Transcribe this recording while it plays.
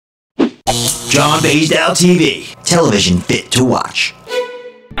John Basedow TV, television fit to watch.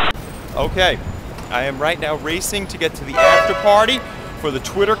 Okay, I am right now racing to get to the after party for the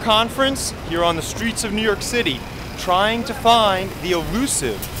Twitter conference here on the streets of New York City, trying to find the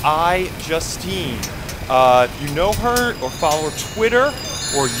elusive IJUSTINE. If you know her or follow her Twitter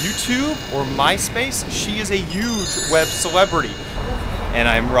or YouTube or MySpace, she is a huge web celebrity. And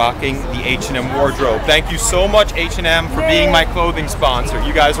I'm rocking the H&M wardrobe. Thank you so much, H&M, for being my clothing sponsor.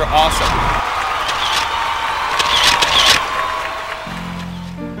 You guys are awesome.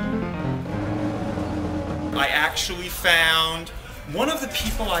 I actually found one of the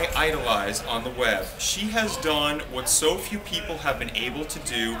people I idolize on the web. She has done what so few people have been able to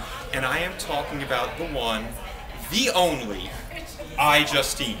do, and I am talking about the one, the only,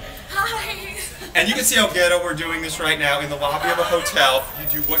 IJUSTINE. Hi! And you can see how ghetto we're doing this right now in the lobby of a hotel.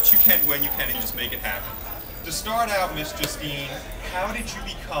 You do what you can when you can and just make it happen. To start out, Miss Justine, how did you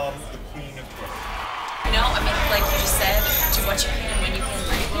become the queen of Twitter? You know, I mean, like you just said, do what you can when you can.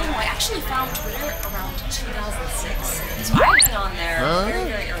 You know, I actually found Twitter around 2006. So I've been on there very,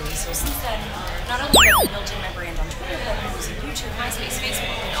 very early. So since then, not only have I been building my brand on Twitter, but I've been using YouTube, MySpace, Facebook,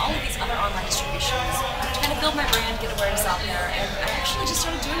 and all of these other online distributions to kind of build my brand, get awareness out there. And I actually just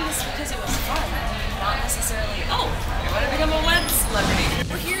started doing this because it was fun. Not necessarily, oh, I want to become a web celebrity.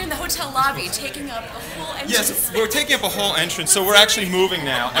 We're here in the hotel lobby taking up a whole entrance. Yes, we're taking up a whole entrance, so we're actually moving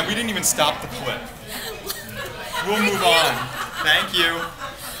now, and we didn't even stop the clip. We'll move on. Thank you.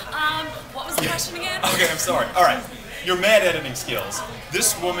 What was the question again? Okay, I'm sorry. All right. Your mad editing skills.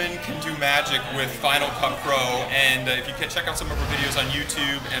 This woman can do magic with Final Cut Pro, and if you can check out some of her videos on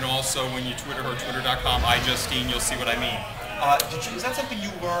YouTube, and also when you Twitter her, twitter.com, IJUSTINE, you'll see what I mean. Is that something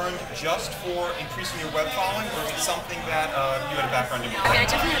you learned just for increasing your web following, or is it something that you had a background in? I mean, I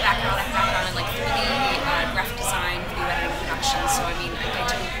definitely have a background. I have a background in like 3D, graphic design, video editing, production. So I mean, I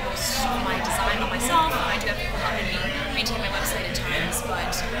do most of my design on myself. I do have people helping me maintain my website at times,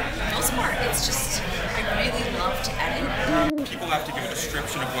 but for the most part, it's just I really love to edit. People have to give a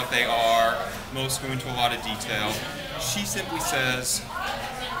description of what they are. Most go into a lot of detail. She simply says,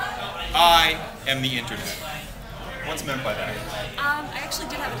 "I am the internet." What's meant by that? I actually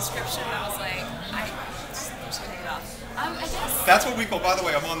did have a description. I was like, I should take it off. I guess. That's what we call, by the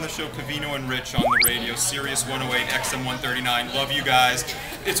way, I'm on the show Covino and Rich on the radio, Sirius 108, XM 139. Love you guys.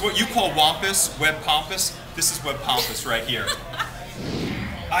 It's what you call wampus, web pompous. This is web pompous right here.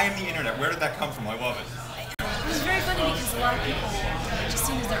 I am the internet. Where did that come from? I love it. It was very funny because a lot of people,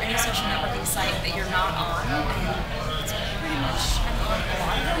 Justine, is there any social networking site that you're not on? And it's pretty much, I'm on a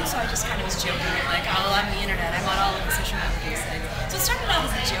lot of them, so I just kind of was joking like, oh, well, I'm the internet, I'm on all of the social networking sites. So it started out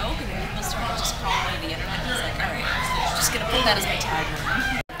as a joke, and then people started just calling me the internet, and I was like, alright, I'm just going to put that as my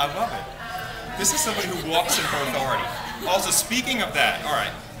tagline. I love it. This is somebody who walks in her authority. Also, speaking of that,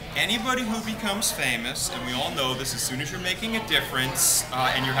 alright, anybody who becomes famous, and we all know this, as soon as you're making a difference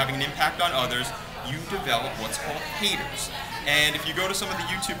and you're having an impact on others, you develop what's called haters. And if you go to some of the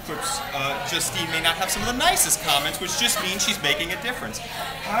YouTube clips, Justine may not have some of the nicest comments, which just means she's making a difference.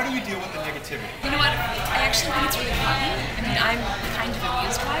 How do you deal with the negativity? You know what? I actually think it's really funny. I mean, I'm kind of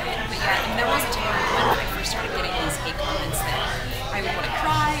amused by it, but yeah, and there was a time when I first started getting these hate comments that I would want to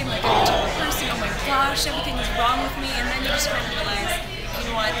cry, I'm like, I'm a terrible person, oh my gosh, everything is wrong with me, and then you just kind of realize,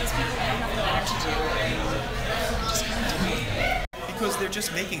 you know what, these people have nothing better to do, and just kind of do it. Because they're just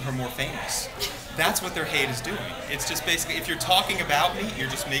making her more famous. That's what their hate is doing. It's just basically, if you're talking about me, you're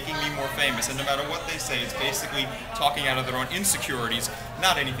just making me more famous. And no matter what they say, it's basically talking out of their own insecurities,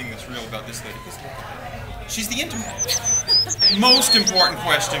 not anything that's real about this lady. Because look at her. She's the internet. Most important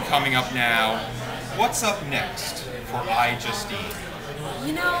question coming up now. What's up next for IJUSTINE?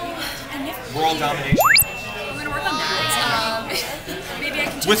 You know, world domination? I'm going to work on that. Maybe I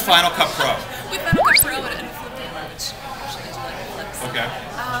can with Final Cut Pro. With Final Cut Pro and a flip camera, which actually I do like flips. Okay.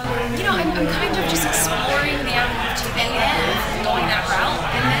 You know, I'm kind of just exploring the avenue of TV and going that route,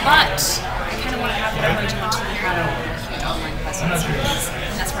 but I kind of want to have what I'm going to do until I have a huge online presence.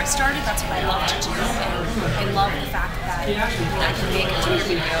 And that's where I started, that's what I love to do, and I love the fact that I can make a Twitter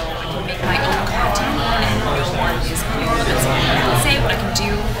video, I can make my own content, and no one is going to limit what I can say, what I can do,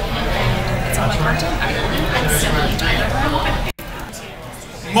 and it's all my content. I own it, and still doing it.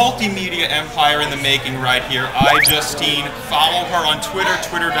 Multimedia empire in the making right here. IJUSTINE. Follow her on Twitter,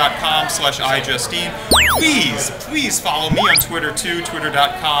 twitter.com/IJUSTINE. Please follow me on Twitter too,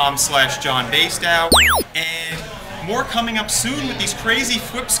 twitter.com/John Basedow. And more coming up soon with these crazy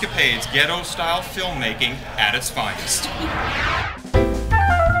flipscapades, ghetto-style filmmaking at its finest.